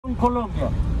in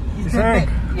Colombia.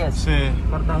 Yes. Sí.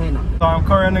 Cartagena. So I'm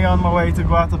currently on my way to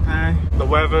Guatapé. The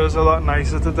weather is a lot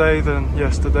nicer today than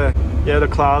yesterday. Yeah, the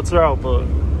clouds are out, but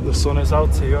the sun is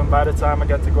out too. And by the time I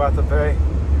get to Guatapé,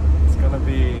 it's gonna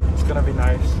be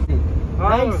nice.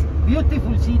 Nice,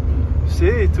 beautiful city.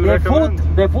 Sí, to recommend.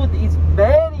 The food is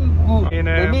very good.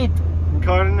 The meat.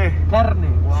 Carne.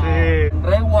 Carne. Wow. Sí.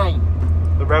 Red wine.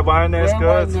 The red wine is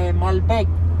good. Malbec.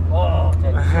 Oh,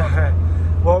 delicioso.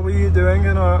 What were you doing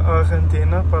in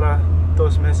Argentina para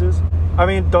 2 meses? I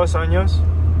mean, 2 años.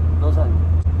 2 años.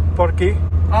 ¿Por qué?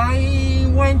 I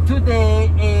went to the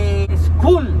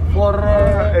school for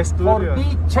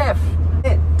be chef.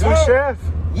 To chef?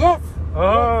 Yes.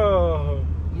 Oh.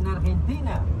 Yes. In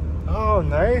Argentina. Oh,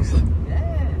 nice.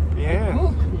 Yeah.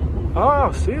 Yeah. Oh,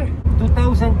 sí.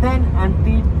 2010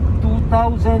 until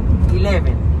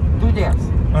 2011. 2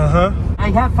 years. Uh-huh. I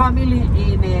have family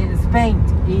in Spain,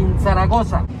 in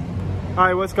Zaragoza.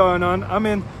 Hi, what's going on? I'm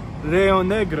in Rio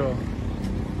Negro.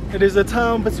 It is a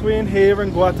town between here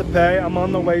and Guatapé. I'm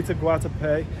on the way to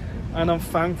Guatapé, and I'm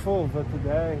thankful that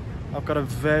today I've got a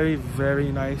very,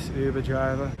 very nice Uber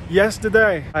driver.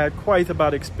 Yesterday, I had quite a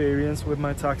bad experience with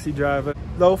my taxi driver.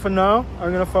 Though for now,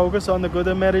 I'm gonna focus on the good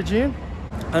of Medellin,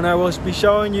 and I will be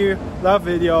showing you that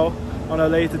video on a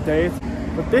later date.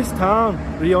 But this town,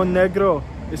 Rio Negro,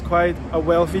 is quite a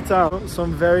wealthy town.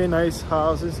 Some very nice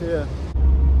houses here.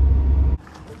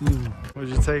 Would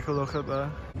you take a look at that?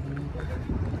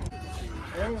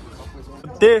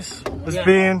 This has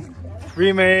been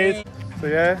remade. So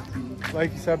yeah,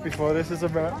 like you said before, this is a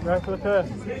replica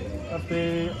of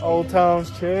the Old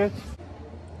Town's church.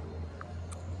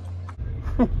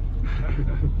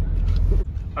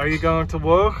 Are you going to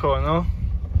work or no?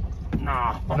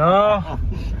 No.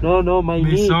 No? No, my Mi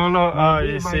knee. solo, My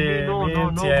knee, you my see, knee, no, mi no,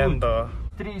 entiendo.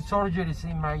 3 surgeries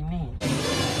in my knee.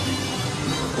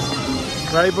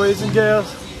 Right, boys and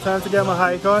girls, time to get my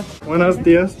hike on. Buenos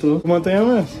días, tú. ¿Cómo te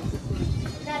llamas?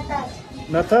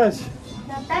 Natasha.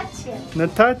 Natasha.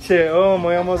 Natasha. Oh, me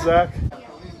llamo Zach.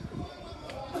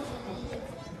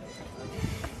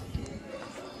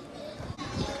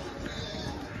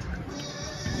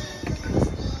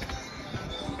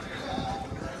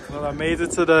 Well, I made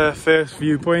it to the first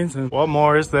viewpoint, and what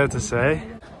more is there to say?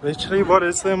 Literally, what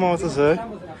is there more to say?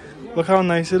 Look how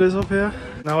nice it is up here.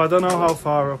 Now, I don't know how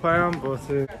far up I am, but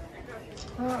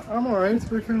I'm alright,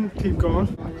 we can keep going.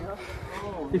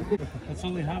 It's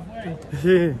only halfway.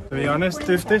 Yeah, to be honest,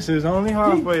 if this is only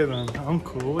halfway, then I'm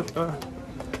cool with that.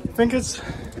 I think it's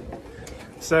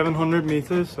 700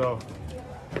 meters, so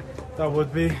that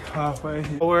would be halfway.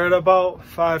 We're at about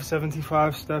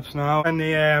 575 steps now, and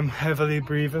the heavily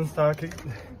breathing started.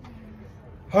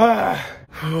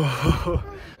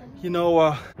 You know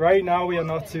what? Right now we are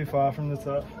not too far from the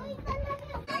top.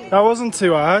 That wasn't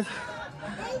too hard.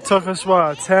 Took us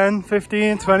what, 10,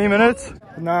 15, 20 minutes?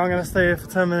 But now I'm gonna stay here for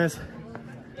 10 minutes,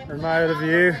 admire the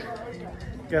view,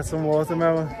 get some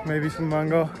watermelon, maybe some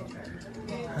mango,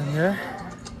 and yeah.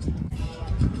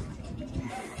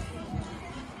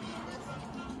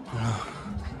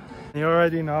 You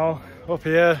already know, up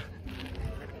here,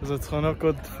 there's a ton of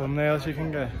good thumbnails you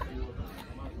can get.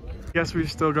 Guess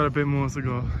we've still got a bit more to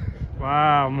go.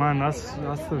 Wow, man, that's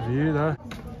the view there.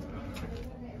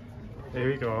 Here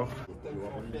we go.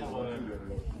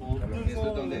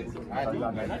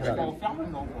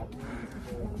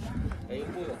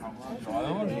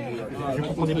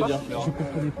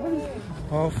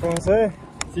 En français?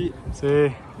 Si.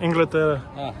 C'est Inglaterra.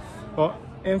 Ah. Oh,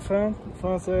 en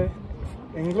français?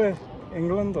 English?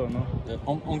 England or no?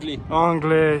 Anglais.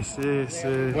 Anglais,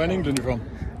 si. Where in England are you from?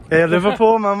 Hey,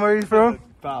 Liverpool, man, where are you from?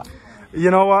 Bath. You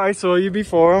know what, I saw you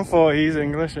before and thought he's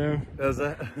English, yeah. Is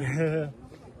it? Yeah.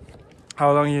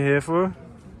 How long are you here for?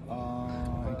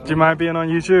 Do you mind being on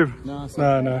YouTube? No,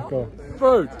 No, go.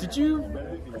 Bro, did you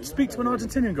speak to an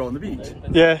Argentinian girl on the beach?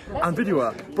 Yeah. And video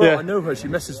her? Bro, Yeah. I know her. She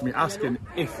messaged me asking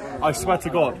if, I swear to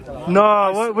God.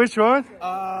 No, which one?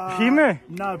 Jime?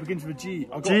 No, it begins with a G.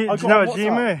 I got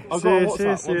Jime. on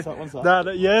WhatsApp. One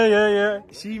sec. Yeah.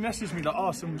 She messaged me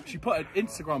like, she put an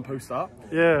Instagram post up.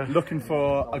 Yeah. Looking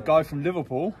for a guy from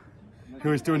Liverpool who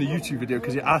was doing a YouTube video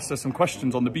because he asked us some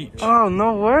questions on the beach. Oh,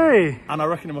 no way. And I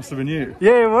reckon it must have been you.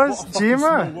 Yeah, it was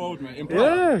Jima.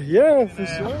 Yeah, for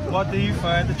sure. What do you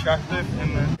find attractive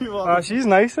in there? She's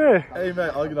nicer. Hey mate,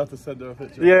 I'm gonna have to send her a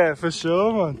picture. Yeah, for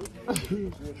sure, man.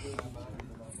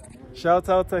 Shout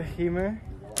out to Hime.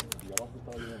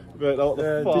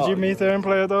 Did you meet her in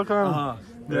player.com?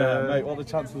 Yeah, mate, what are the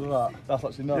chances of that? That's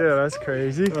actually nuts. Yeah, that's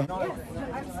crazy. I'm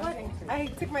sweating. I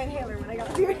took my inhaler when I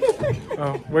got here.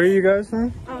 Oh, where are you guys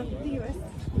from? The US.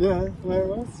 Yeah, where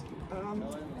was?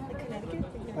 Connecticut.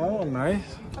 Oh,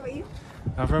 nice. How about you?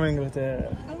 I'm from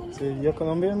Inglaterra. Sí, ¿yo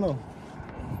colombiano?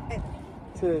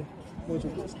 Sí, mucho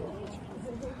gusto.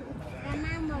 I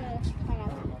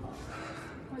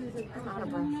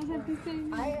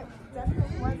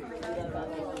definitely was.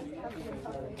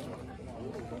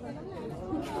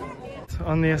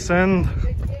 On the ascend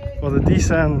or the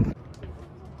descend.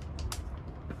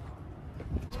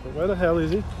 But where the hell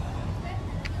is he?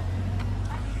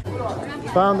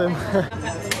 Found him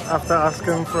after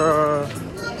asking for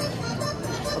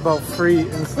about 3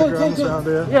 Instagrams down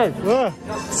there. Yes. Where?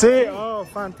 See? Oh,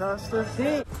 fantastic.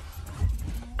 Sí.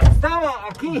 Estaba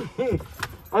aquí.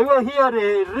 I was here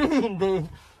reading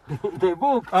the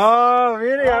book. Oh,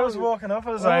 really? I was walking up.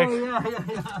 I was like,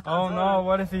 Yeah. oh no,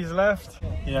 what if he's left?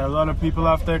 Yeah, a lot of people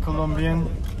have their Colombian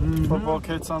football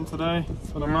kits on today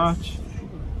for the match.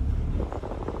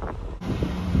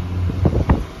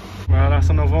 Well, that's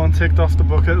another one ticked off the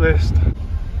bucket list.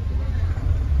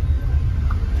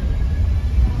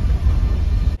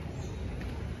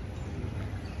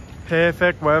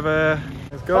 Perfect weather.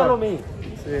 Let's go. Follow me.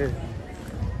 See.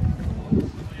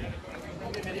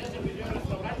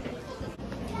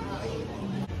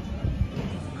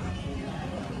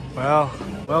 Well,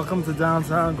 welcome to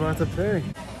downtown Guatapé.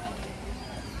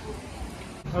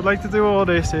 I'd like to do all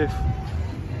this if,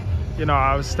 you know,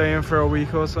 I was staying for a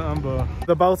week or something, but it's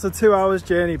about a 2 hours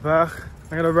journey back.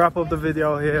 I'm gonna wrap up the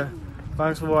video here.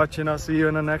 Thanks for watching. I'll see you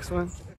in the next one.